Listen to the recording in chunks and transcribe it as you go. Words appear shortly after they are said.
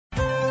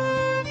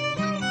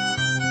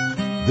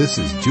This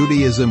is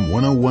Judaism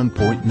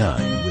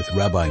 101.9 with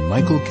Rabbi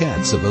Michael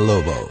Katz of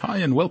Alovo. Hi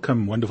and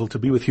welcome. Wonderful to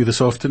be with you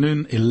this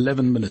afternoon.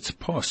 11 minutes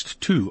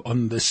past 2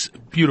 on this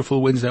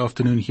beautiful Wednesday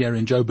afternoon here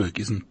in Joburg.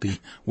 Isn't the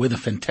weather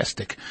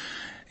fantastic?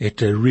 It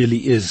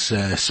really is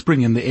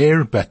spring in the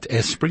air, but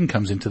as spring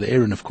comes into the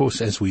air, and of course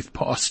as we've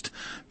passed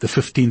the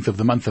 15th of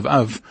the month of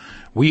Av,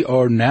 we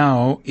are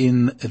now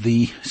in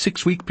the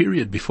 6-week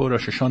period before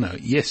Rosh Hashanah.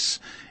 Yes,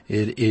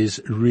 it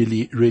is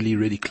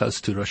really close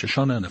to Rosh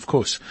Hashanah, and of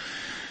course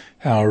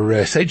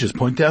our sages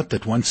point out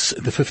that once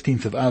the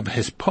 15th of Av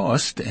has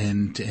passed,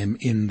 and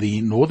in the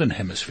northern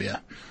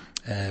hemisphere,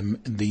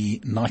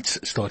 the nights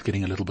start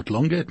getting a little bit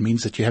longer. It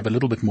means that you have a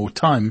little bit more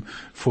time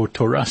for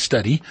Torah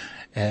study.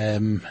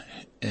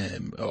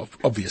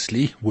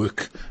 Obviously,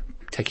 work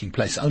taking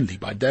place only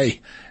by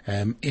day,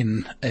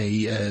 in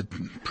a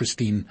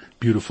pristine,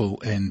 beautiful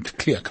and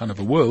clear kind of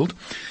a world.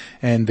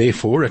 And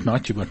therefore, at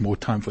night you've got more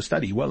time for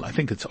study. Well, I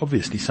think it's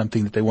obviously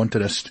something that they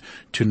wanted us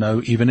to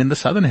know even in the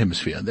southern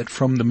hemisphere, that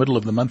from the middle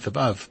of the month of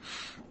Av,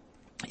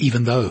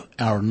 even though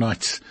our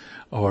nights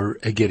are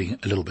getting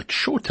a little bit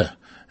shorter,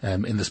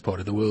 in this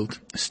part of the world,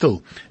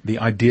 still the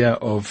idea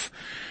of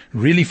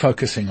really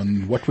focusing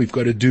on what we've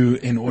got to do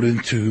in order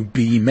to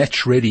be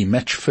match ready,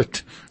 match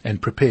fit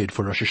and prepared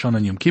for Rosh Hashanah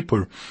and Yom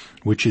Kippur,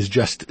 which is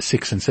just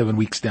 6 and 7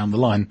 weeks down the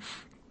line.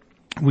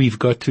 We've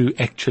got to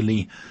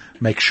actually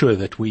make sure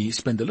that we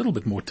spend a little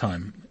bit more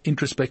time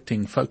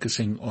introspecting,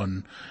 focusing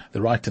on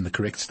the right and the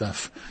correct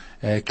stuff,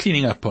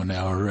 cleaning up on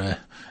our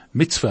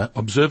mitzvah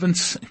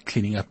observance,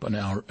 cleaning up on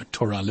our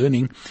Torah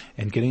learning,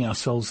 and getting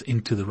ourselves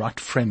into the right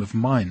frame of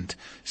mind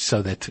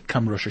so that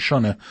come Rosh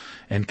Hashanah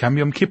and come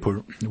Yom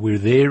Kippur, we're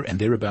there and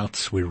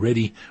thereabouts, we're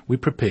ready, we're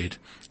prepared,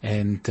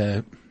 and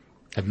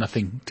have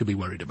nothing to be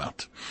worried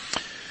about.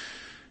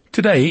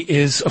 Today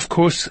is, of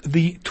course,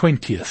 the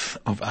 20th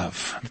of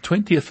Av, the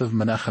 20th of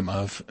Menachem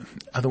Av,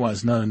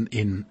 otherwise known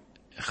in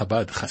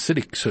Chabad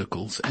Hasidic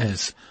circles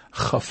as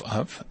Chof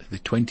Av, the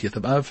 20th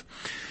of Av,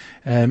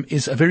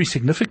 is a very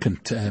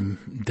significant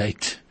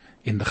date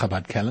in the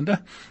Chabad calendar,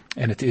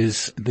 and it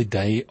is the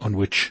day on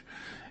which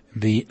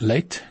the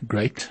late,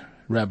 great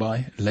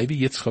Rabbi Levi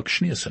Yitzchok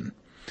Schneerson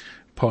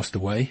passed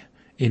away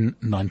in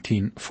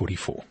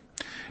 1944.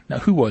 Now,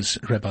 who was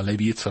Rabbi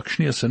Levi Yitzchok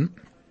Schneerson?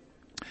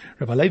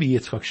 Rabbi Levi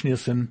Yitzchok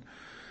Schneerson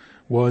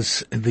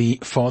was the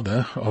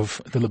father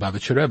of the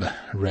Lubavitcher Rebbe,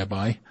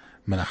 Rabbi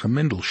Menachem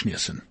Mendel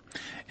Schneerson,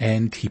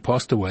 and he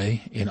passed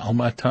away in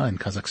Alma-Ata in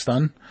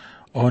Kazakhstan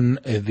on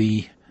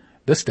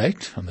this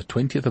date, on the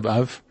 20th of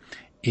Av,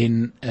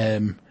 in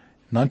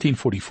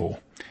 1944,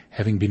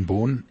 having been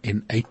born in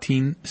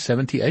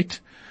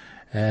 1878.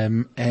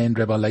 And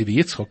Rabbi Levi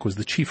Yitzchok was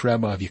the chief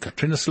rabbi of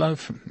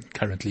Yekaterinoslav,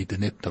 currently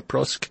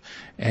Donetsk,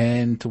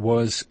 and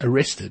was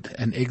arrested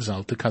and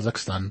exiled to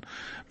Kazakhstan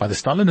by the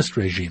Stalinist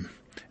regime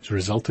as a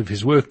result of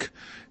his work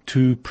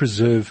to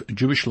preserve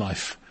Jewish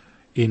life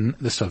in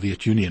the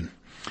Soviet Union.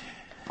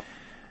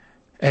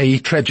 A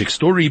tragic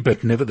story,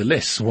 but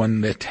nevertheless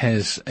one that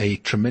has a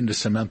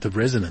tremendous amount of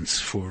resonance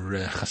for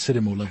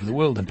Hasidim all over the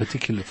world, and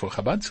particularly for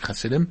Chabad's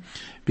Hasidim,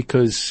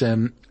 because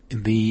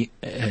the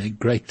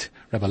great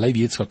Rabbi Levi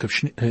Yitzchok of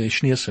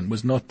Schneerson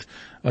was not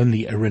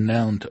only a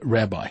renowned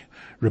rabbi,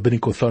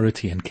 rabbinic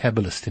authority and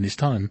Kabbalist in his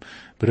time,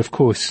 but of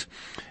course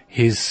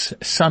his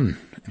son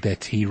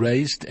that he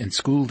raised and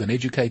schooled and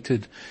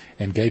educated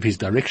and gave his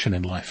direction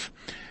in life,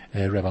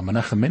 Rabbi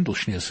Menachem Mendel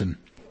Schneerson,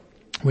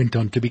 went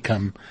on to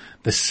become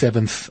the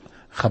 7th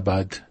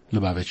Chabad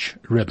Lubavitch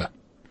Rebbe.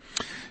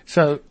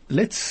 So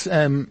let's,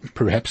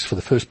 perhaps for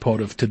the first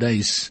part of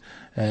today's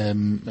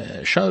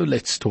show,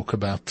 let's talk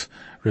about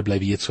Reb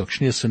Levi Yitzchok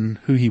Schneerson,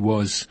 who he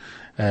was,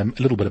 a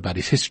little bit about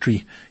his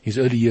history, his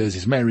early years,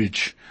 his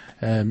marriage,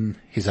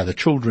 his other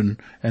children,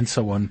 and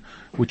so on,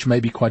 which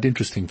may be quite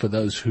interesting for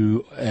those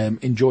who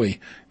enjoy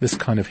this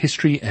kind of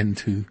history and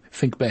who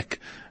think back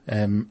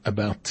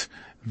about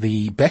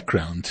the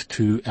background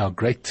to our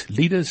great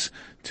leaders,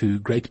 to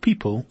great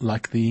people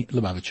like the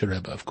Lubavitcher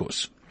Rebbe, of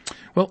course.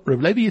 Well,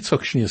 Reb Levi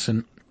Yitzchok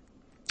Schneerson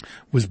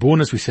was born,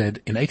 as we said,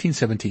 in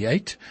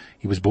 1878.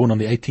 He was born on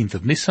the 18th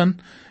of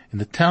Nisan in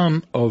the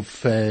town of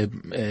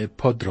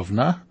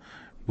Podrovna,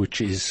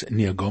 which is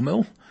near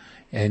Gomel,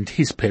 and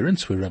his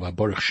parents were Rabbi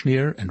Baruch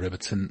Schneer and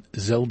Rebbetzin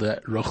Zelda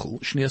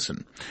Rochel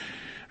Schneerson.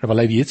 Rabbi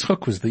Levi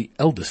Yitzchok was the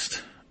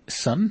eldest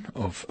son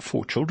of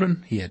 4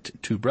 children. He had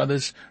 2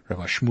 brothers,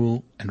 Rabbi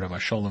Shmuel and Rabbi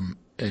Shalom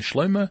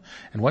Shlomo,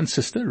 and 1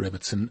 sister,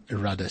 Rebbetzin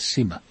Rada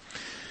Sima.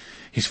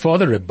 His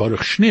father, Reb Baruch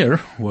Schneer,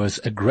 was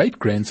a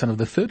great-grandson of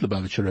the 3rd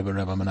Lubavitcher Rebbe,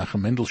 Rabbi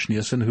Menachem Mendel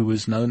Schneerson, who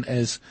was known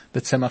as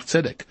the Tzemach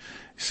Tzedek.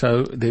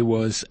 So there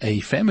was a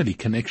family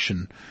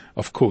connection,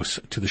 of course,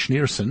 to the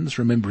Schneersons,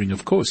 remembering,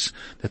 of course,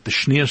 that the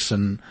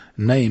Schneerson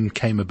name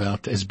came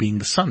about as being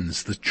the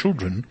sons, the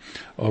children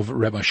of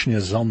Rabbi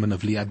Schneer Zalman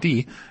of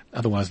Liadi,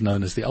 otherwise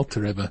known as the Alter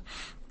Rebbe,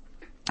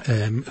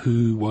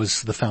 who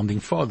was the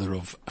founding father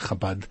of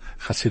Chabad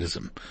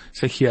Hasidism.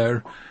 So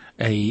here,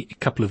 a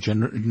couple of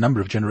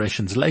number of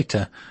generations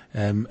later,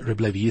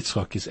 Reb Levi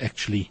Yitzchok is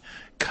actually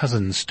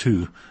cousins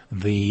to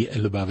the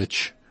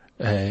Lubavitch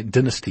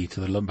dynasty, to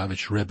the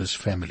Lubavitch Rebbe's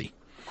family.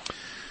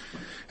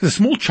 As a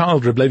small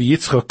child, Reb Levi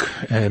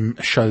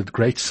Yitzchok showed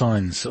great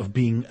signs of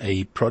being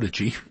a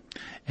prodigy.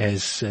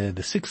 As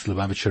the sixth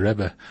Lubavitcher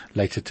Rebbe,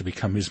 later to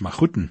become his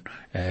Machuten,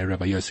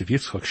 Rabbi Yosef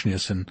Yitzchok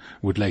Schneerson,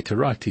 would later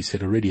write, he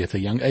said already at a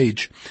young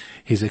age,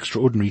 his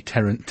extraordinary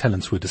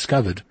talents were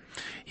discovered.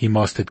 He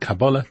mastered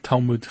Kabbalah,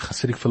 Talmud,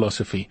 Hasidic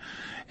philosophy,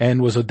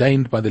 and was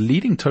ordained by the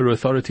leading Torah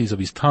authorities of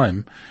his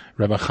time,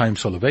 Rabbi Chaim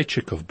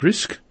Soloveitchik of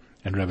Brisk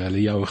and Rabbi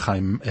Eliyahu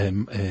Chaim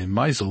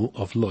Meisel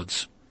of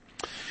Lodz.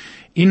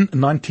 In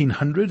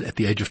 1900, at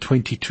the age of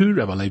 22,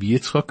 Rabbi Levi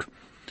Yitzchok,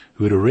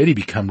 who had already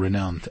become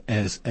renowned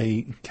as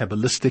a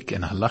Kabbalistic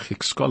and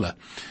halachic scholar,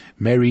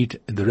 married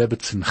the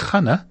Rebbetzin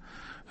Chana,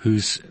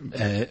 whose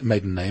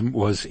maiden name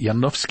was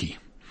Yanovsky.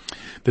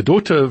 The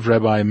daughter of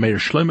Rabbi Meir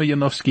Shlomo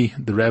Yanovsky,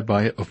 the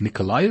rabbi of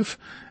Nikolaev,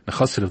 the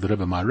chassid of the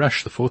Rebbe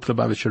Maharash, the fourth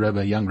Lubavitcher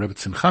Rebbe, young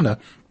Rebbetzin Chana,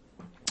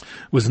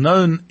 was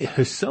known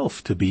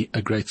herself to be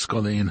a great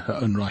scholar in her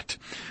own right.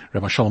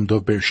 Rabbi Shalom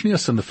Dov Ber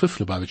Schneerson, the fifth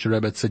Lubavitcher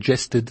Rebbe, had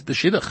suggested the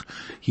shidduch.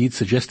 He had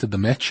suggested the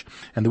match,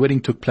 and the wedding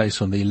took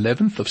place on the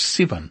 11th of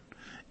Sivan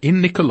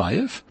in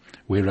Nikolaev,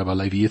 where Rabbi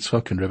Levi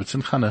Yitzchok and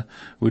Rebbetzin Chana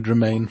would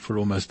remain for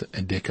almost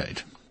a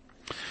decade.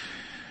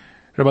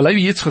 Rabbi Levi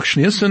Yitzchok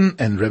Schneerson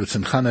and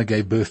Rebbetzin Chana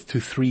gave birth to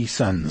three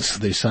sons.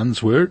 Their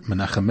sons were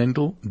Menachem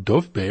Mendel,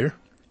 Dov Ber,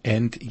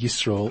 and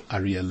Yisrael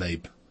Aryeh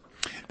Leib.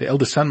 The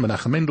eldest son,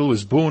 Menachem Mendel,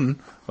 was born,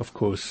 of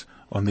course,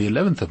 on the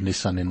 11th of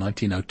Nisan in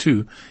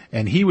 1902,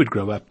 and he would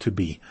grow up to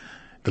be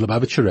the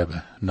Lubavitcher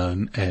Rebbe,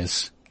 known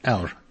as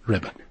our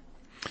Rebbe.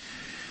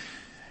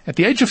 At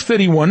the age of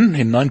 31,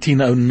 in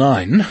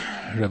 1909,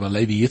 Rabbi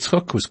Levi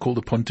Yitzchok was called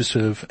upon to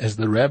serve as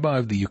the rabbi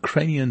of the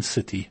Ukrainian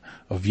city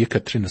of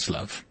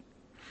Yekaterinoslav.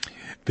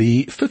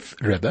 The fifth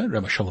Rebbe,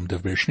 Rabbi Shalom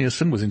Dov Ber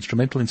Schneerson, was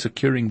instrumental in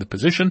securing the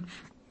position,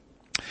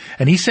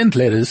 and he sent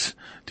letters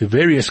to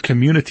various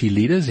community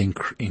leaders,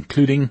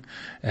 including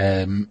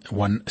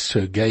one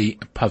Sergei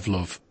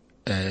Pavlov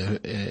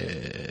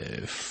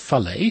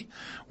Faleh,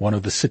 one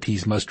of the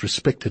city's most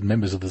respected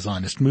members of the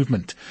Zionist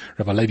movement.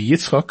 Rabbi Levi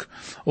Yitzchok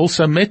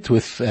also met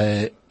with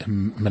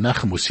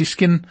Menachem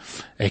Usiskin,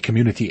 a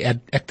community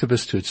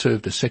activist who had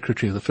served as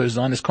secretary of the First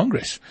Zionist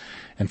Congress.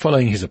 And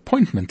following his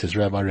appointment as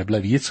rabbi, Reb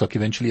Levi Yitzchok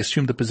eventually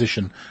assumed the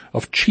position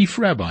of chief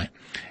rabbi,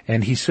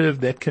 and he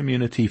served that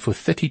community for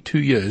 32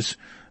 years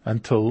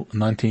until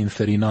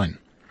 1939.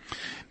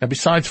 Now,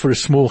 besides for a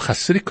small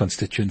Hasidic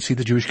constituency,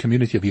 the Jewish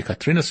community of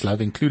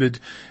Yekaterinoslav included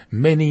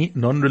many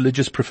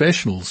non-religious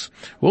professionals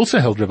who also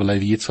held Rabbi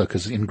Levi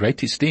Yitzchok in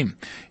great esteem.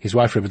 His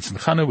wife, Rebbetzin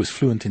Chana, was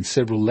fluent in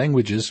several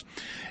languages,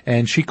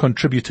 and she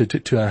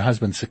contributed to her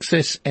husband's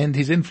success and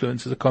his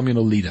influence as a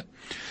communal leader.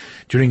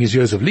 During his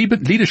years of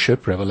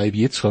leadership, Rabbi Levi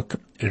Yitzchok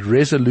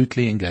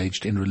resolutely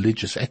engaged in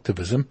religious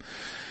activism,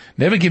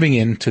 never giving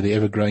in to the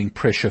ever-growing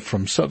pressure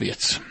from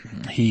Soviets.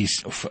 He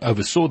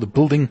oversaw the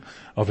building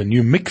of a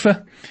new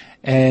mikveh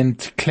and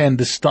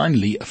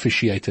clandestinely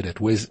officiated at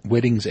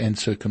weddings and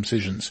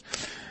circumcisions.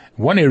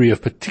 One area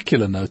of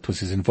particular note was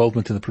his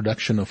involvement in the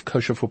production of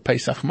kosher for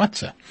Pesach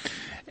matzah.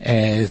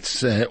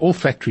 As all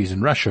factories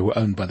in Russia were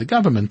owned by the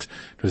government,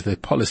 it was their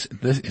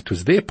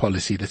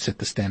policy that set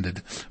the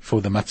standard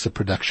for the matzah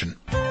production.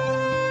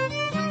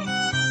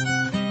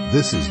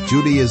 This is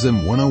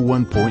Judaism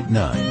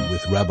 101.9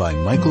 with Rabbi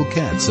Michael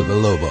Katz of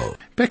Ilovo.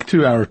 Back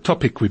to our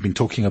topic, we've been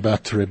talking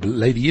about Reb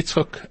Levi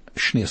Yitzchok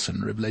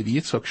Schneerson. Reb Levi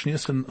Yitzchok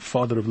Schneerson,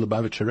 father of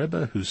Lubavitcher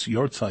Rebbe, whose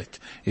yortzeit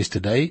is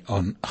today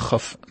on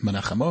Chof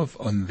Menachemov,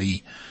 on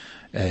the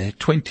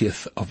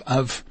 20th of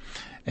Av.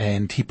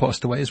 And he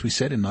passed away, as we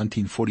said, in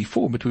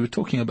 1944, but we were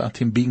talking about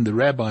him being the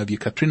rabbi of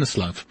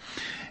Yekaterinoslav.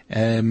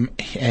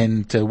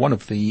 And one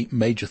of the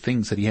major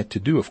things that he had to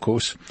do, of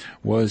course,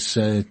 was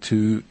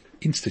to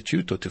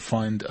institute or to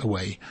find a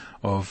way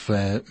of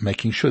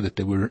making sure that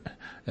there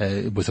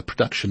was a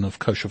production of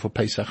kosher for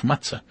Pesach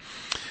matzah.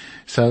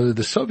 So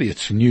the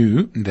Soviets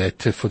knew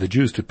that for the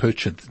Jews to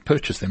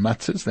purchase their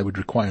matzahs, they would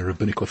require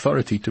rabbinic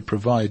authority to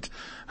provide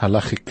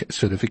halachic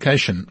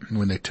certification.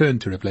 When they turned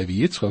to Reb Levi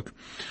Yitzchok,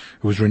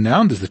 who was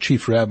renowned as the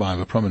chief rabbi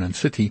of a prominent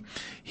city,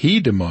 he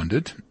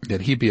demanded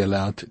that he be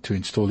allowed to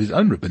install his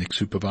own rabbinic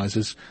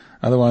supervisors,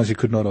 otherwise he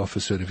could not offer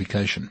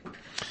certification.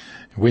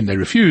 When they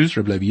refused,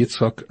 Reb Levi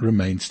Yitzchok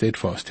remained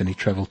steadfast, and he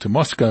traveled to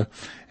Moscow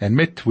and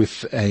met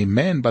with a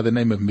man by the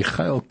name of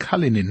Mikhail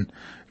Kalinin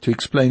to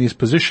explain his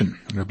position.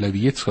 Reb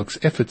Levi Yitzchok's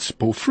efforts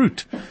bore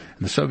fruit, and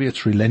the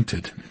Soviets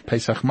relented.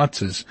 Pesach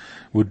matzahs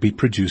would be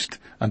produced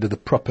under the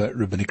proper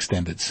rabbinic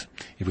standards.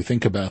 If we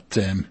think about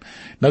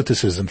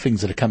notices and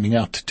things that are coming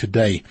out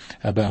today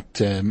about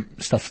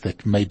stuff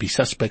that may be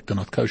suspect or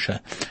not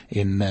kosher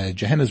in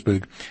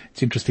Johannesburg,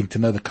 it's interesting to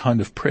know the kind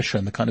of pressure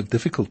and the kind of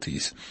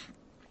difficulties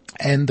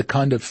and the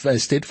kind of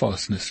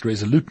steadfastness,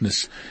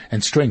 resoluteness,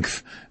 and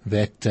strength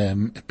that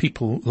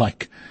people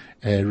like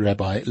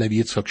Rabbi Levi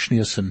Yitzchok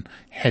Schneerson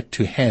had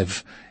to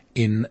have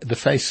in the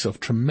face of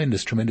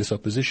tremendous, tremendous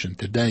opposition.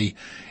 Today,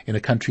 in a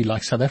country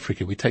like South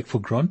Africa, we take for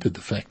granted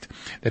the fact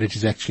that it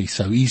is actually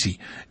so easy,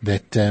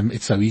 that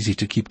it's so easy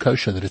to keep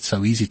kosher, that it's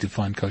so easy to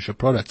find kosher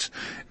products,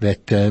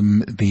 that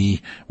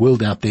the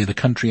world out there, the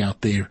country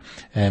out there,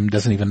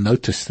 doesn't even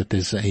notice that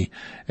there's a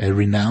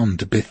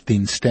renowned Beth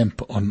Din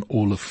stamp on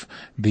all of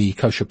the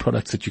kosher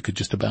products, that you could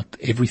just about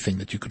everything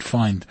that you could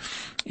find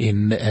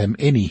in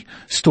any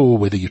store,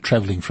 whether you're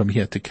traveling from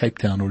here to Cape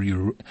Town or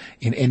you're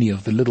in any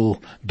of the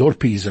little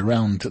dorpies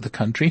around the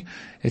country.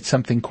 It's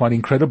something quite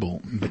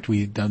incredible, but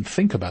we don't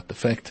think about the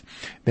fact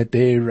that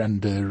there,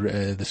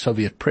 under the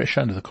Soviet pressure,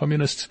 under the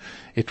communists,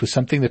 it was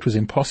something that was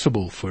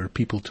impossible for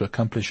people to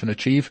accomplish and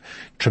achieve.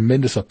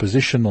 Tremendous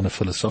opposition on a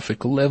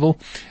philosophical level,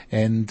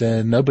 and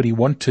nobody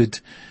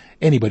wanted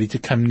anybody to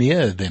come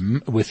near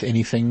them with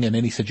anything and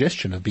any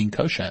suggestion of being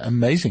kosher.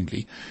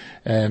 Amazingly,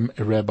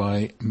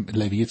 Rabbi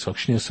Levi Yitzchok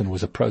Schneerson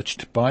was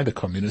approached by the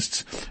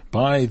communists,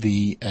 by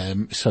the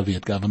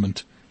Soviet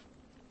government,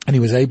 and he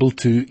was able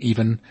to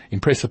even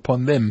impress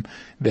upon them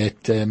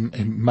that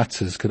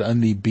matzahs could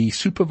only be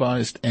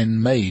supervised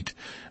and made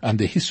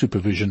under his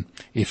supervision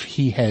if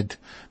he had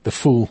the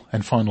full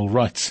and final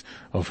rights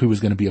of who was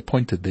going to be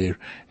appointed there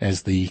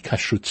as the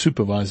kashrut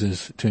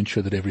supervisors to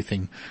ensure that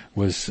everything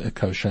was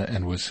kosher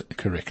and was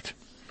correct.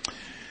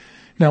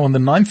 Now, on the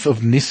 9th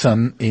of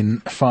Nisan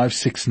in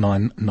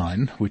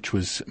 5699, which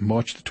was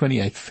March the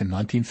 28th in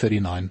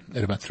 1939,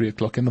 at about 3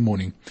 o'clock in the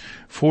morning,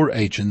 4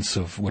 agents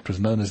of what was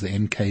known as the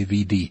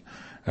NKVD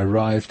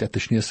arrived at the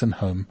Schneerson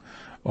home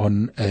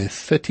on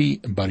 30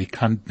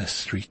 Barikandnes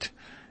Street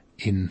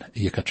in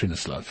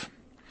Yekaterinoslav.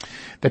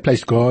 They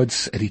placed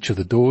guards at each of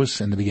the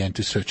doors and they began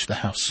to search the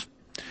house.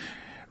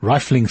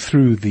 Rifling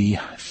through the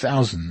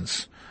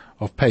thousands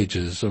of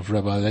pages of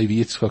Rabbi Levi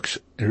Yitzchok's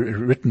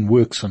written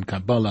works on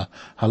Kabbalah,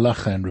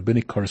 Halacha, and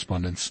rabbinic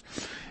correspondence,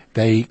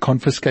 they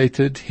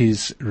confiscated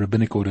his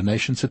rabbinic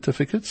ordination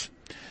certificates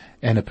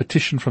and a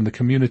petition from the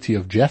community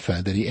of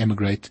Jaffa that he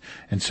emigrate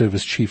and serve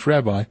as chief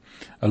rabbi,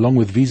 along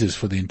with visas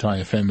for the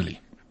entire family.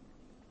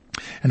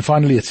 And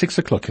finally, at 6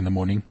 o'clock in the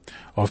morning,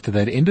 after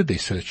they'd ended their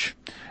search,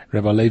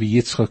 Rabbi Levi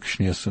Yitzchok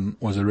Schneerson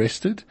was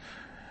arrested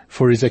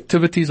for his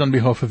activities on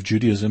behalf of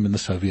Judaism in the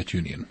Soviet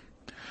Union.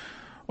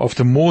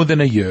 After more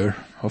than a year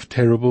of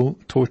terrible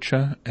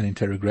torture and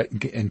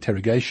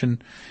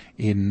interrogation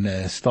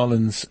in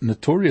Stalin's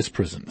notorious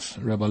prisons,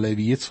 Rabbi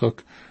Levi Yitzchok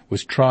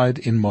was tried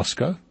in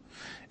Moscow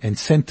and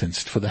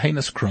sentenced for the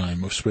heinous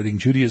crime of spreading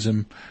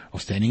Judaism,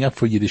 of standing up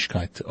for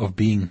Yiddishkeit, of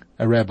being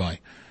a rabbi,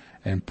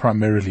 and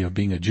primarily of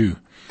being a Jew.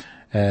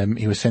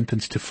 He was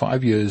sentenced to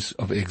 5 years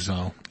of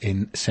exile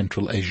in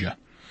Central Asia.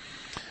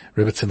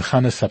 Rebbe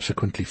Tzimchana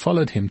subsequently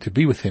followed him to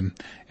be with him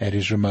at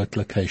his remote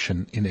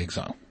location in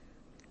exile.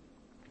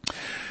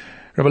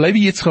 Rabbi Levi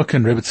Yitzchok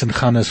and Rebbe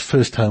Tzimchana's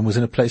first home was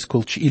in a place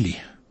called Chi'ili.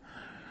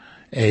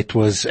 It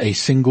was a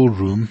single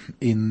room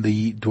in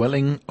the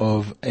dwelling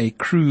of a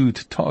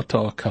crude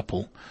Tatar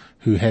couple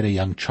who had a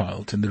young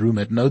child. And the room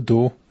had no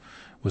door,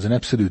 was an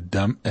absolute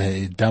dump.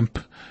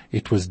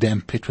 It was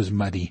damp, it was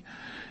muddy,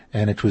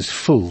 and it was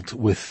filled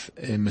with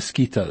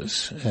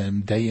mosquitoes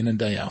day in and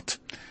day out.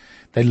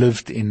 They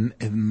lived in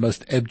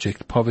most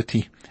abject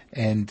poverty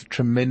and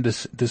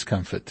tremendous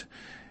discomfort,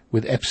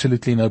 with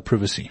absolutely no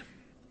privacy.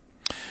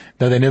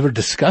 Though they never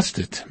discussed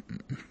it,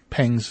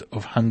 pangs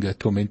of hunger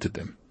tormented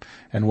them.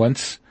 And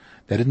once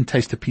they didn't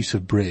taste a piece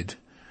of bread,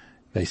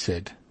 they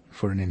said,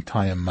 for an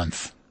entire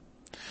month.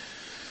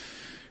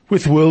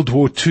 With World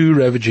War II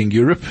ravaging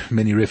Europe,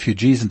 many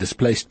refugees and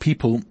displaced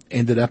people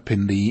ended up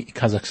in the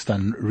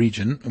Kazakhstan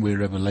region where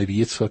Rabbi Levi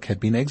Yitzchok had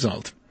been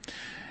exiled.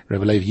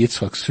 Rabbi Levi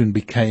Yitzchok soon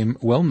became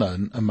well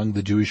known among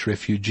the Jewish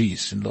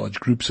refugees, in large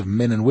groups of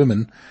men and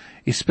women,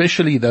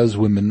 especially those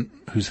women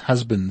whose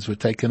husbands were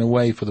taken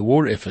away for the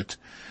war effort,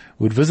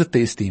 would visit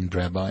the esteemed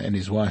rabbi and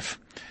his wife,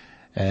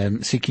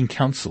 seeking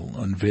counsel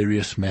on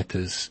various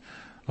matters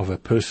of a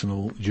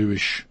personal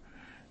Jewish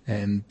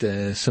and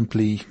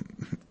simply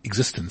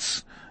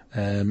existence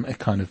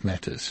kind of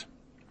matters.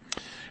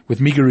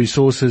 With meager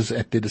resources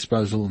at their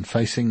disposal and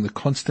facing the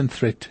constant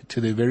threat to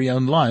their very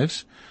own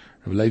lives,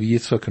 Rabbi Levi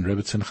Yitzchok and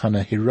Rebbe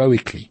Tzimchana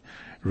heroically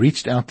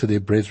reached out to their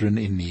brethren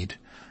in need,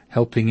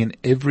 helping in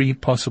every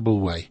possible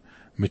way,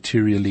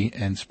 materially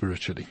and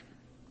spiritually.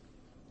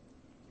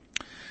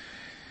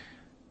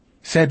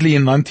 Sadly,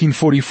 in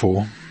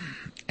 1944,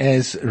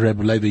 as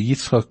Rabbi Levi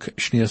Yitzchok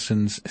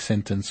Schneerson's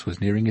sentence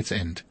was nearing its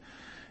end,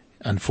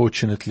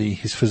 unfortunately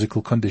his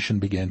physical condition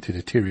began to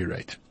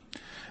deteriorate.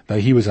 Though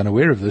he was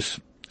unaware of this,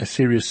 a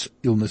serious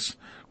illness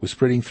was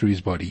spreading through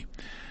his body,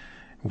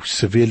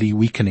 severely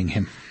weakening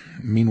him.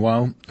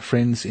 Meanwhile,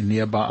 friends in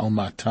nearby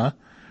Almaty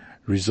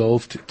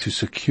resolved to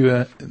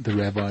secure the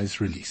rabbi's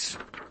release.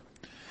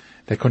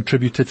 They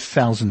contributed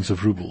thousands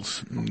of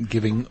rubles,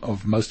 giving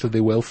of most of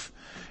their wealth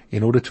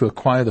in order to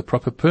acquire the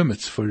proper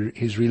permits for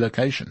his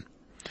relocation.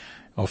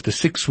 After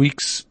 6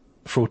 weeks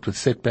fraught with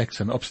setbacks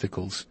and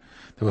obstacles,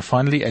 they were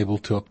finally able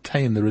to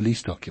obtain the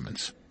release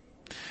documents.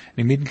 And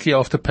immediately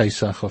after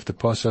Pesach, after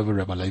Passover,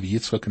 Rabbi Levi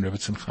Yitzchok and Rebbe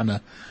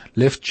Tzimchana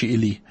left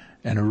Chi'ili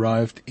and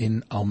arrived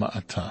in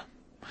Alma-Ata.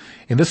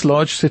 In this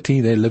large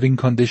city, their living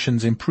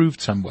conditions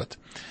improved somewhat,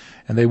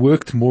 and they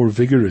worked more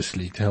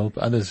vigorously to help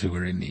others who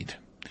were in need.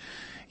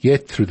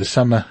 Yet, through the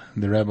summer,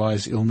 the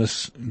rabbi's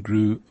illness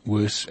grew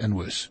worse and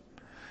worse.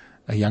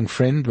 A young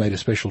friend made a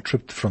special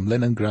trip from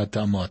Leningrad to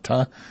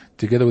Alma-Ata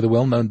together with a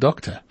well-known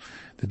doctor.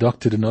 The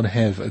doctor did not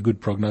have a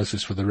good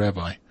prognosis for the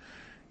rabbi.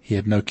 He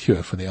had no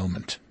cure for the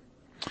ailment.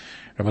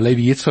 Rabbi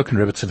Levi Yitzchok and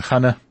Rebbe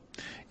Tzimchana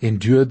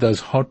endured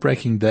those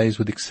heartbreaking days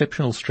with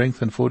exceptional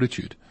strength and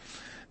fortitude.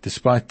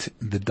 Despite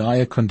the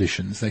dire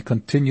conditions, they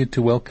continued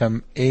to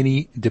welcome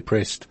any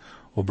depressed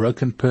or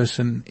broken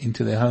person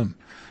into their home,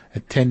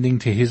 attending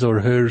to his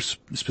or her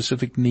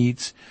specific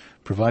needs,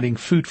 providing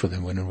food for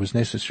them when it was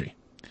necessary.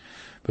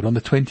 But on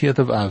the 20th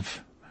of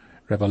Av,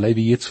 Rabbi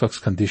Levi Yitzchok's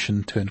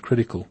condition turned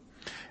critical.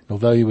 And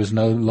although he was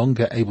no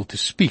longer able to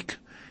speak,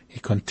 he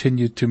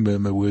continued to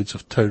murmur words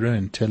of Torah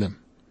and Tehillim,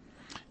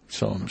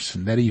 Psalms.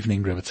 And that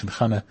evening, Rebbe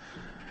Tzimchana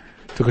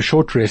took a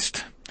short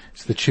rest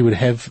so that she would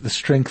have the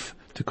strength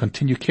to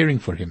continue caring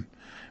for him.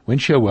 When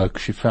she awoke,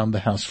 she found the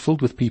house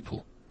filled with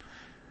people.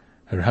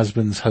 Her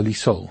husband's holy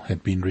soul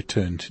had been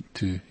returned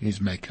to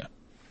his Maker.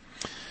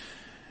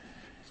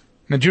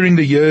 Now, during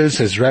the years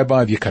as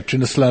Rabbi of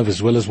Yekaterinoslav,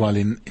 as well as while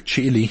in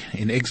Chile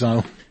in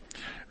exile,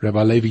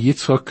 Rabbi Levi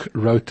Yitzchok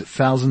wrote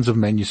thousands of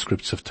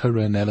manuscripts of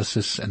Torah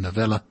analysis and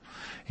novella,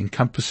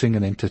 encompassing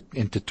and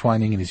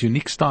intertwining in his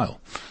unique style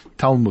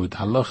Talmud,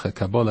 Halacha,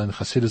 Kabbalah, and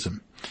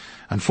Hasidism.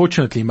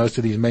 Unfortunately, most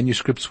of these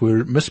manuscripts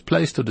were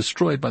misplaced or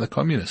destroyed by the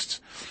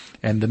communists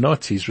and the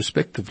Nazis,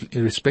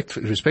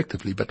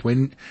 respectively. But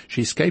when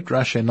she escaped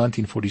Russia in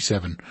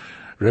 1947,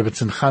 Rebbe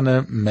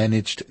Tzimchana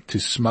managed to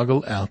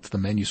smuggle out the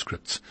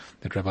manuscripts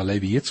that Rabbi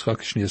Levi Yitzchok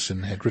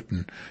Schneerson had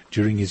written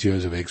during his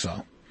years of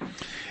exile.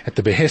 At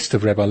the behest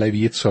of Rabbi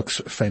Levi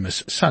Yitzchok's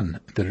famous son,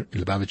 the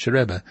Lubavitcher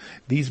Rebbe,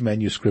 these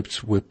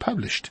manuscripts were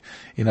published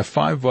in a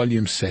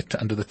 5-volume set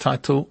under the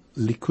title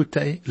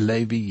Likutei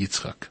Levi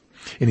Yitzchok.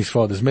 In his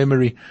father's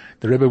memory,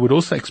 the Rebbe would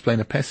also explain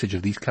a passage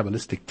of these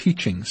Kabbalistic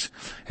teachings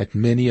at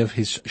many of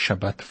his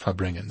Shabbat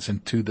Farbrengens.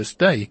 And to this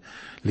day,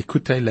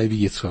 Likutei Levi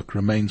Yitzchok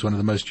remains one of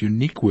the most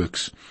unique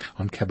works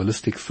on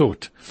Kabbalistic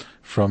thought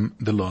from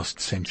the last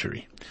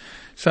century.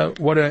 So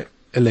what a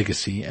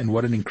legacy, and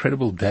what an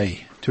incredible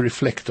day to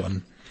reflect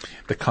on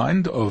the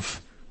kind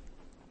of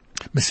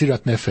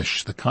Mesirat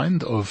Nefesh, the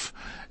kind of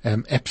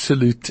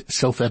absolute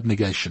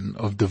self-abnegation,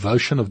 of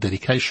devotion, of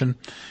dedication,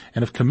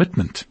 and of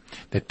commitment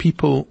that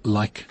people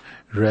like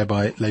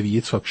Rabbi Levi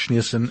Yitzchok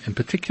Schneerson, and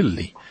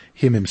particularly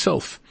him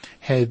himself,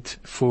 had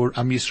for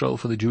Am Yisrael,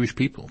 for the Jewish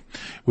people.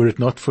 Were it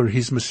not for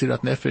his Mesirat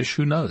Nefesh,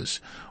 who knows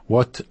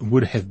what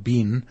would have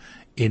been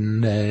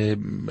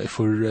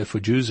for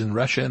Jews in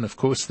Russia, and of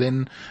course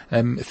then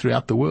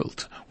throughout the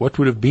world. What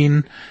would have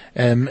been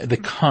the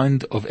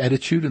kind of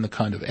attitude and the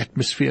kind of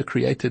atmosphere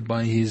created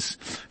by his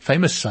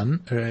famous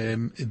son,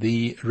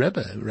 the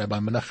Rebbe, Rabbi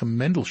Menachem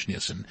Mendel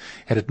Schneerson,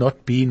 had it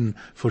not been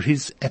for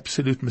his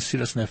absolute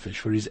Mesiras Nefesh,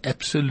 for his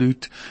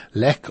absolute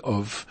lack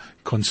of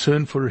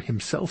concern for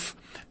himself,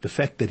 the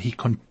fact that he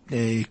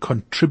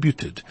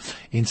contributed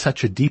in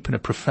such a deep and a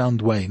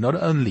profound way, not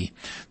only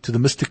to the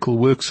mystical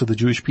works of the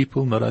Jewish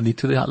people, not only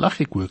to the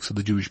halachic works of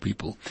the Jewish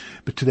people,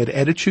 but to that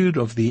attitude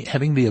of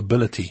having the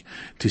ability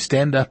to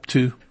stand up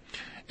to,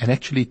 and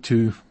actually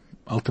to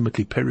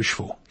ultimately perish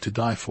for, to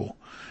die for,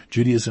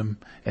 Judaism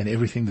and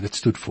everything that it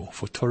stood for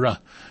Torah,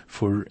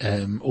 for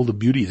all the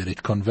beauty that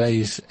it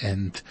conveys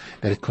and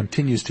that it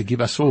continues to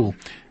give us all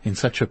in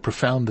such a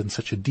profound and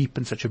such a deep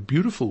and such a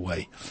beautiful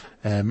way,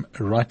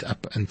 right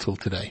up until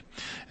today.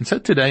 And so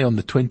today, on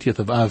the 20th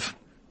of Av,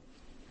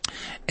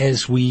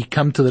 as we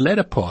come to the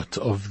latter part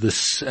of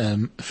this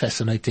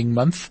fascinating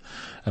month,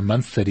 a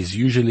month that is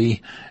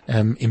usually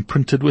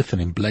imprinted with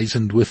and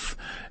emblazoned with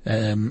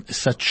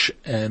such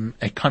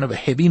a kind of a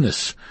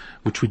heaviness,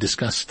 which we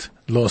discussed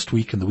last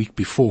week and the week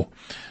before,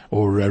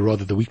 or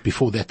rather the week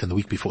before that and the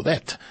week before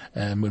that,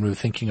 when we were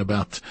thinking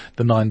about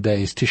the 9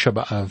 days, Tisha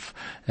B'Av,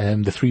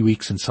 the 3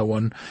 weeks and so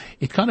on.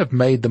 It kind of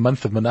made the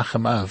month of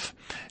Menachem Av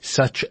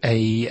such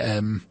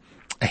a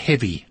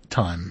heavy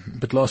time.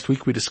 But last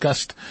week we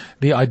discussed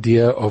the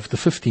idea of the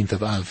 15th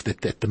of Av,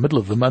 that at the middle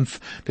of the month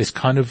there's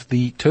kind of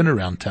the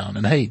turnaround town.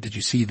 And hey, did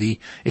you see the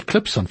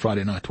eclipse on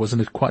Friday night?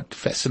 Wasn't it quite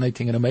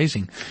fascinating and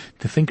amazing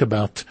to think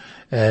about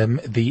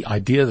the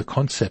idea, the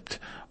concept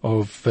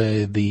of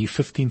the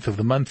 15th of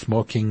the month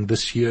marking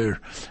this year,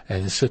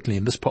 certainly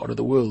in this part of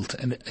the world,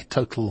 and a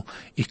total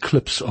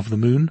eclipse of the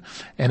moon.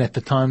 And at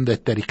the time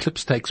that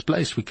eclipse takes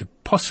place, we could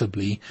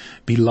possibly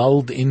be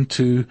lulled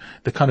into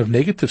the kind of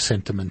negative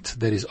sentiment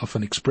that is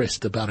often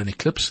expressed about an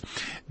eclipse,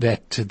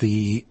 that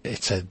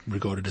it's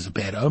regarded as a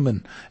bad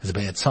omen, as a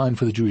bad sign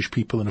for the Jewish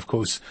people. And of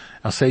course,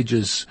 our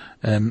sages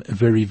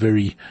very,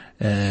 very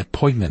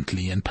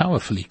poignantly and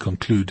powerfully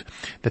conclude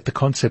that the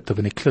concept of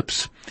an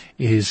eclipse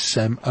is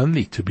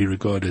only to be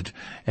regarded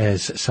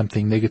as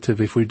something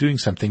negative if we're doing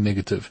something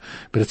negative,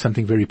 but it's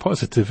something very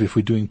positive if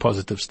we're doing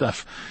positive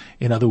stuff.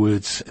 In other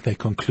words, they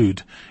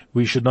conclude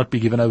we should not be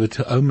given over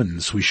to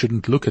omens. We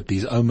shouldn't look at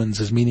these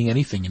omens as meaning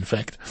anything, in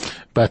fact,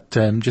 but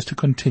just to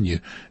continue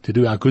to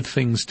do our good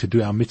things, to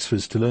do our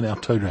mitzvahs, to learn our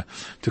Torah,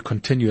 to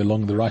continue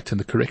along the right and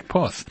the correct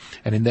path.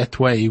 And in that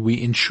way, we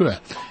ensure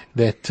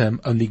that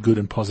only good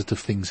and positive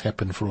things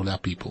happen for all our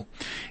people.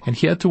 And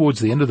here towards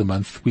the end of the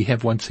month, we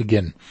have once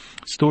again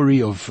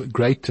story of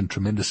great and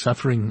tremendous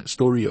suffering,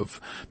 story of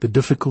the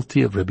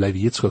difficulty of Reb Levi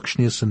Yitzchok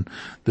Schneerson,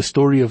 the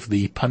story of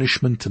the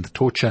punishment and the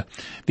torture,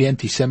 the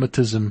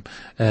anti-Semitism,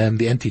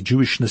 the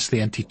anti-Jewishness,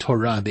 the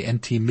anti-Torah, the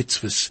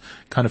anti-mitzvahs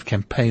kind of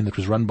campaign that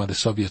was run by the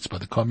Soviets, by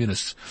the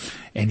communists.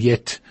 And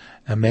yet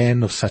a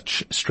man of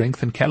such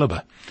strength and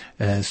caliber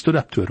stood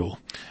up to it all,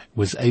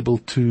 was able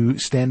to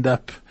stand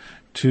up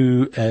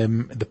to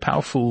the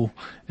powerful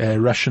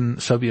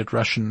Soviet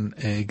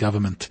Russian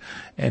government,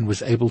 and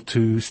was able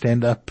to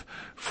stand up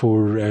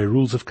for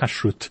rules of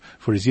kashrut,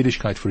 for his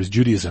Yiddishkeit, for his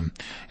Judaism,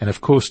 and of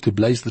course to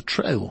blaze the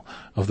trail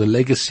of the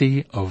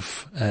legacy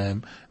of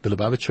the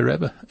Lubavitcher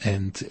Rebbe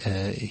and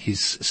his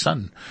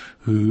son,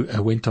 who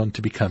went on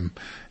to become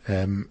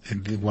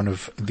one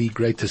of the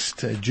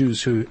greatest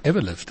Jews who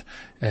ever lived,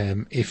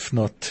 if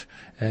not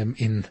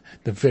in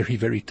the very,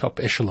 very top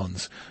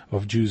echelons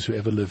of Jews who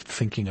ever lived,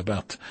 thinking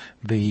about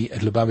the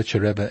Lubavitcher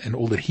Rebbe and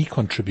all that he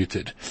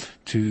contributed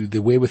to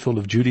the wherewithal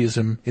of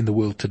Judaism in the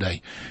world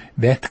today.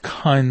 That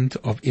kind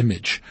of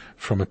image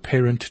from a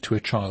parent to a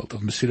child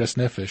of Mesiras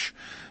Nefesh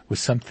was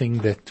something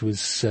that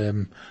was,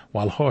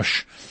 while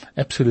harsh,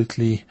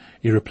 absolutely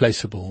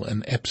irreplaceable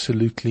and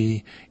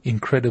absolutely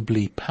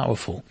incredibly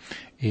powerful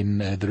in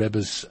the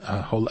Rebbe's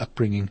whole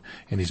upbringing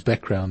and his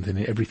background and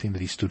everything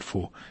that he stood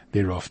for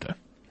thereafter.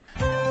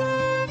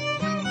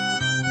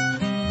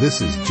 This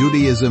is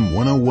Judaism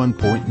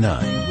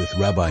 101.9 with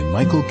Rabbi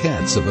Michael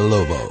Katz of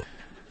Ilovo.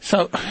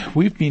 So,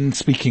 we've been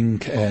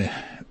speaking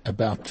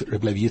about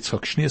Reb Levi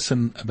Yitzchok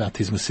Schneerson, about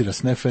his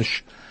Mesiras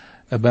Nefesh,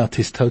 about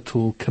his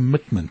total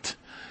commitment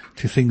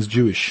to things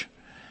Jewish.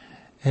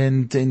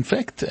 And in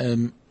fact,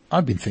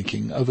 I've been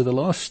thinking over the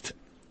last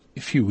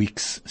few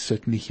weeks,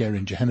 certainly here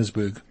in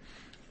Johannesburg,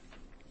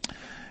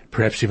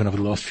 perhaps even over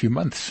the last few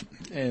months,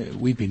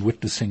 we've been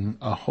witnessing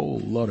a whole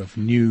lot of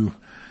new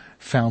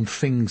found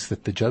things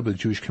that the Joburg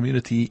Jewish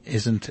community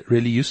isn't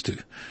really used to.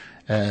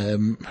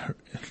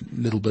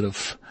 Little bit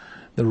of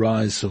the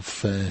rise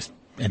of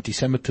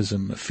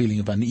anti-Semitism, a feeling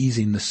of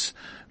uneasiness,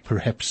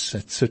 perhaps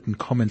at certain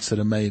comments that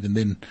are made, and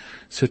then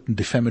certain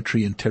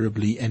defamatory and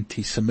terribly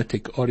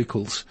anti-Semitic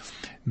articles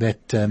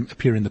that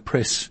appear in the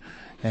press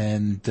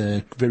and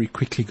very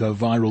quickly go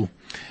viral,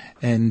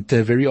 and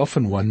very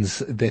often ones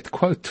that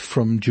quote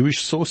from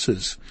Jewish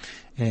sources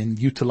and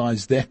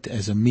utilize that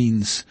as a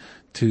means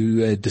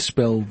to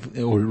dispel,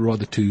 or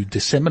rather to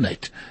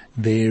disseminate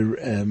their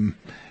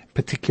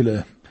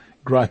particular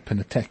gripe and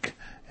attack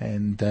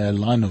and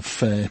line of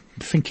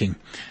thinking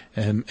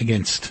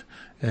against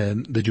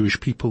the Jewish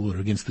people or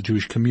against the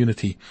Jewish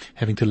community,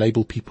 having to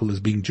label people as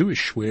being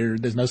Jewish where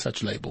there's no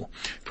such label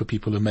for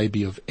people who may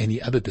be of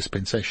any other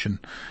dispensation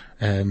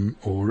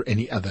or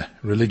any other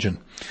religion.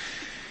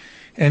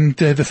 And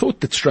the thought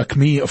that struck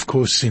me, of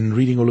course, in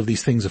reading all of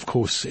these things, of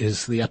course,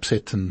 is the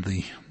upset and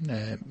the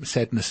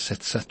sadness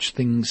at such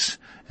things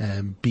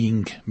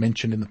being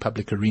mentioned in the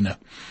public arena,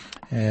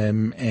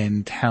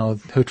 and how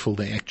hurtful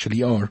they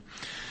actually are.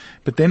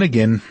 But then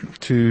again,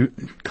 to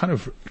kind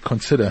of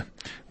consider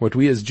what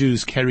we as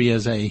Jews carry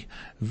as a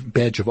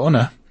badge of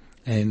honor,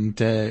 and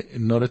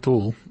not at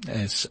all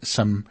as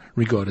some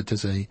regard it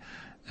as a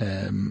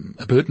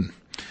burden.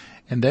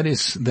 And that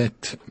is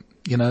that,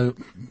 you know,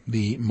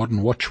 the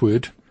modern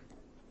watchword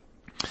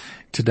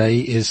today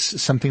is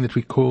something that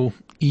we call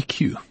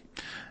EQ.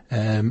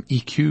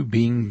 EQ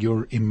being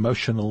your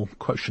emotional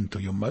quotient, or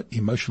your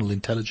emotional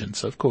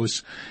intelligence. Of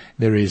course,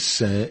 there is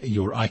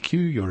your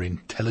IQ, your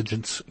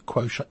intelligence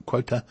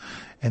quota,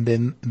 and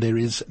then there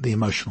is the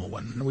emotional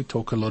one. We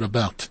talk a lot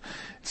about,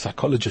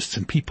 psychologists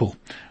and people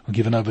are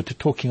given over to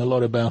talking a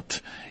lot about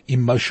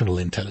emotional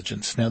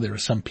intelligence. Now, there are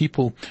some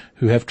people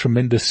who have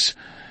tremendous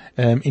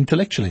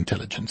intellectual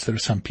intelligence. There are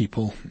some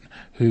people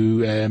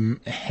who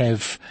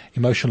have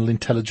emotional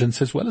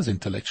intelligence as well as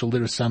intellectual.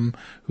 There are some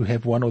who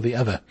have one or the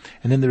other.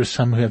 And then there are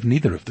some who have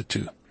neither of the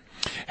two.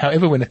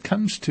 However, when it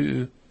comes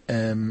to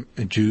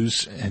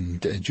Jews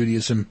and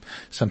Judaism,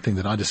 something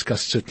that I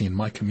discussed certainly in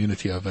my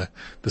community over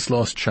this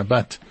last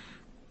Shabbat,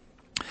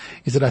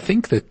 is that I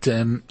think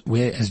that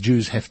we as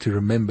Jews have to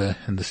remember,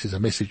 and this is a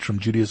message from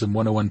Judaism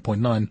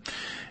 101.9,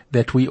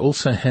 that we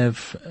also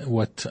have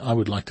what I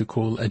would like to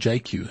call a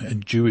JQ, a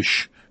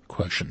Jewish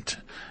quotient.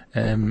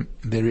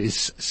 There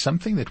is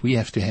something that we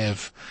have to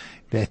have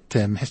that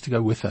has to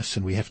go with us,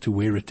 and we have to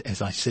wear it,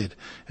 as I said,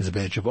 as a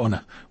badge of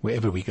honor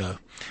wherever we go.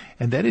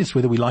 And that is,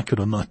 whether we like it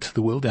or not,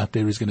 the world out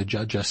there is going to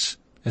judge us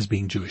as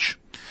being Jewish.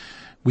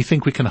 we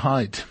think we can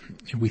hide.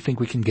 We think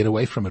we can get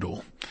away from it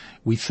all.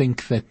 We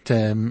think that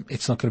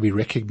it's not going to be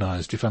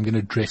recognized if I'm going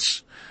to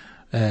dress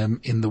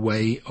in the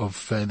way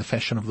of the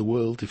fashion of the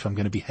world, if I'm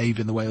going to behave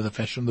in the way of the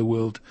fashion of the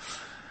world.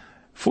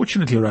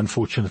 Fortunately or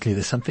unfortunately,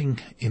 there's something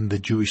in the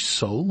Jewish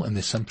soul, and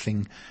there's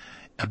something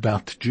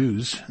about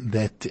Jews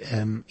that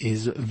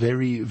is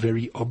very,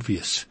 very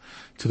obvious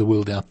to the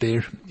world out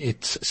there.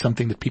 It's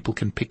something that people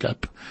can pick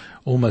up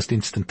almost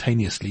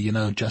instantaneously,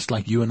 just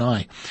like you and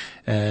I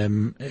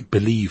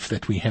believe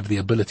that we have the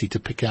ability to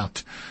pick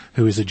out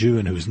who is a Jew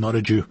and who is not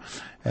a Jew.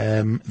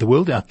 The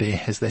world out there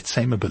has that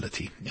same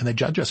ability, and they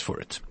judge us for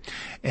it.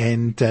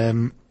 And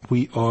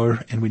we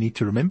need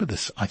to remember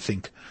this, I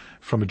think,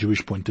 from a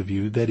Jewish point of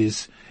view. That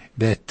is,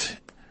 that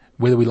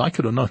whether we like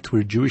it or not,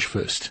 we're Jewish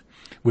first.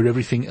 We're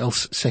everything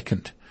else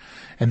second.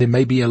 And there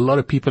may be a lot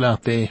of people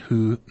out there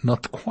who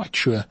not quite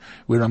sure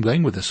where I'm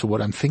going with this or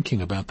what I'm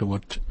thinking about or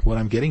what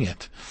I'm getting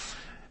at.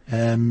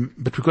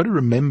 But we've got to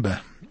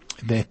remember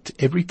that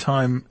every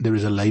time there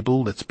is a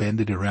label that's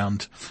bandied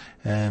around,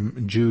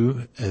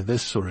 Jew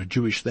this or a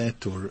Jewish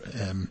that, or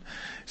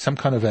some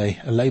kind of a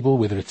label,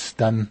 whether it's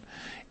done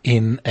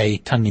in a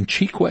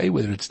tongue-in-cheek way,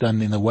 whether it's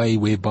done in a way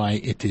whereby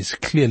it is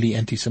clearly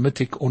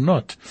anti-Semitic or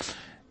not,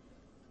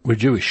 we're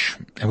Jewish,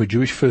 and we're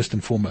Jewish first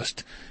and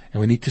foremost,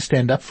 and we need to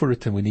stand up for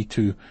it, and we need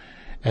to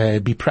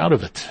be proud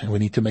of it, and we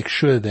need to make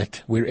sure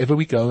that wherever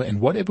we go and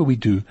whatever we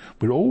do,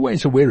 we're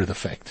always aware of the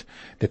fact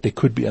that there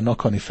could be a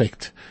knock-on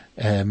effect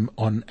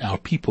on our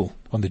people,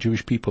 on the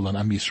Jewish people, on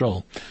Am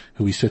Yisrael,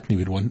 who we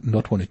certainly would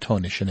not want to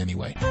tarnish in any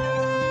way.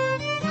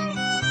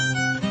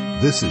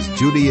 This is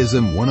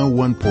Judaism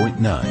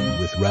 101.9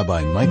 with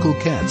Rabbi Michael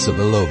Katz of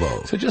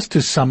Ilovo. So just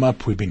to sum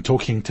up, we've been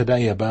talking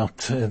today about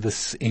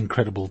this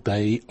incredible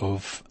day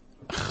of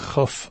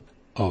Chof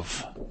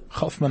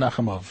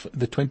Menachem Av,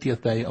 the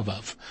 20th day of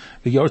Av,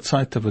 the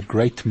yahrzeit of a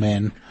great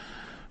man,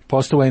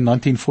 passed away in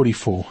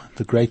 1944,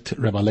 the great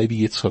Rabbi Levi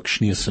Yitzchok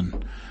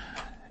Schneerson.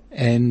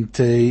 And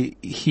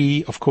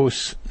he, of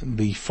course,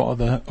 the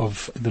father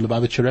of the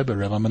Lubavitcher Rebbe,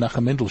 Rabbi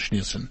Menachem Mendel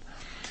Schneerson,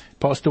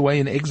 passed away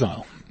in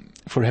exile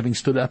for having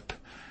stood up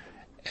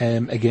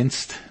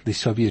against the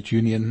Soviet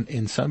Union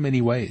in so many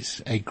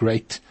ways. A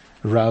great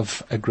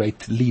Rav, a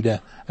great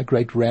leader, a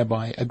great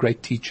rabbi, a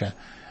great teacher,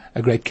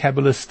 a great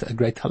Kabbalist, a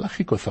great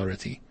halachic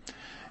authority.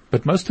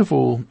 But most of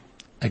all,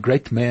 a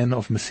great man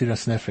of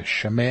Mesiras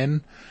Nefesh, a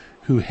man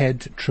who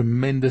had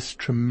tremendous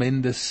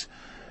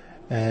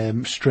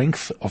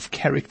strength of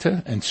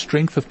character and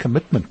strength of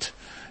commitment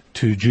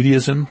to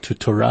Judaism, to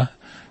Torah,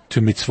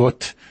 to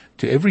mitzvot,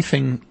 to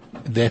everything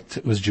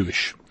that was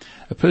Jewish.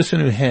 A person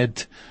who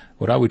had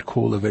what I would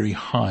call a very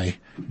high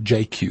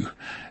JQ,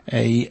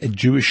 a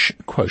Jewish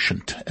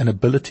quotient, an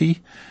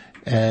ability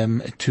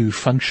to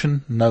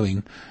function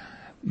knowing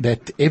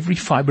that every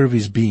fiber of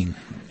his being,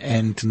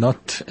 and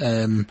not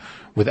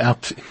with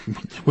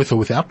or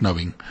without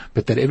knowing,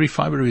 but that every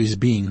fiber of his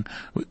being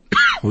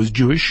was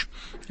Jewish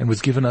and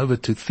was given over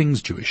to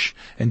things Jewish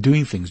and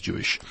doing things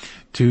Jewish.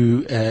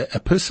 To a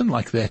person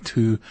like that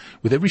who,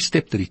 with every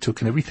step that he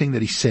took and everything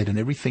that he said and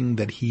everything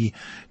that he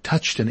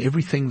touched and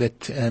everything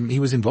that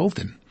he was involved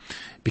in,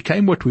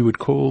 became what we would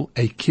call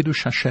a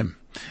Kiddush Hashem,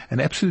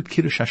 an absolute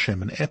Kiddush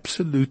Hashem, an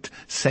absolute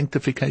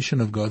sanctification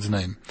of God's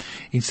name.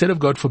 Instead of,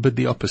 God forbid,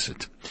 the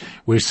opposite,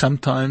 where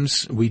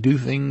sometimes we do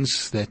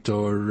things that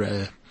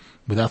are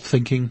without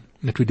thinking,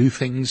 that we do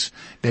things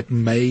that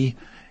may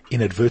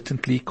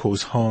inadvertently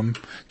cause harm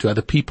to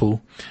other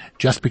people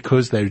just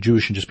because they're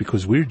Jewish and just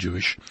because we're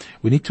Jewish.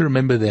 We need to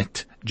remember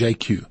that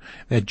JQ,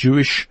 that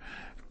Jewish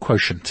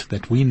quotient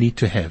that we need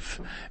to have,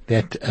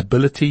 that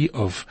ability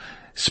of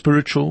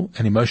spiritual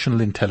and emotional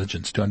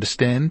intelligence to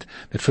understand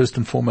that first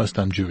and foremost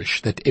I'm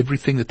Jewish, that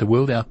everything that the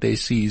world out there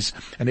sees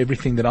and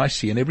everything that I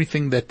see and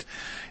everything that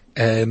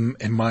and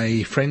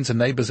my friends and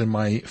neighbors and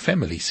my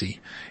family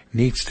see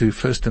needs to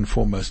first and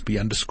foremost be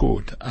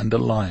underscored,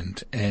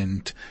 underlined,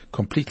 and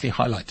completely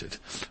highlighted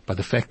by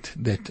the fact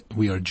that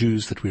we are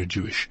Jews, that we are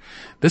Jewish.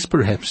 This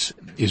perhaps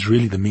is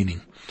really the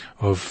meaning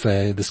of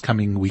this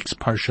coming week's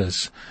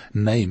Parsha's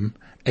name,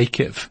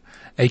 Akev.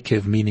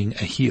 Akev meaning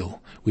a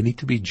heel. We need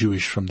to be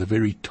Jewish from the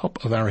very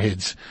top of our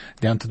heads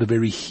down to the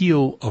very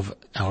heel of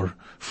our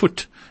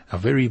foot, our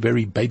very,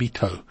 very baby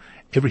toe.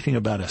 Everything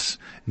about us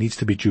needs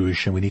to be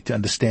Jewish, and we need to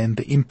understand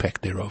the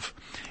impact thereof.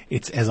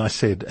 It's, as I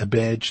said, a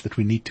badge that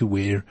we need to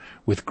wear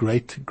with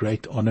great,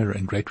 great honor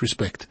and great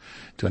respect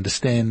to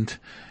understand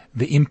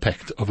the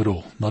impact of it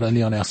all, not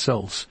only on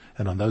ourselves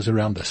and on those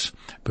around us,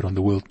 but on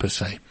the world per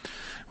se.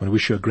 I want to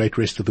wish you a great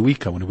rest of the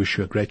week. I want to wish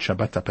you a great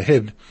Shabbat up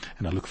ahead,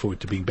 and I look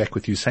forward to being back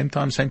with you same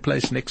time, same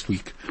place next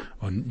week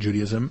on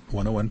Judaism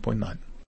 101.9.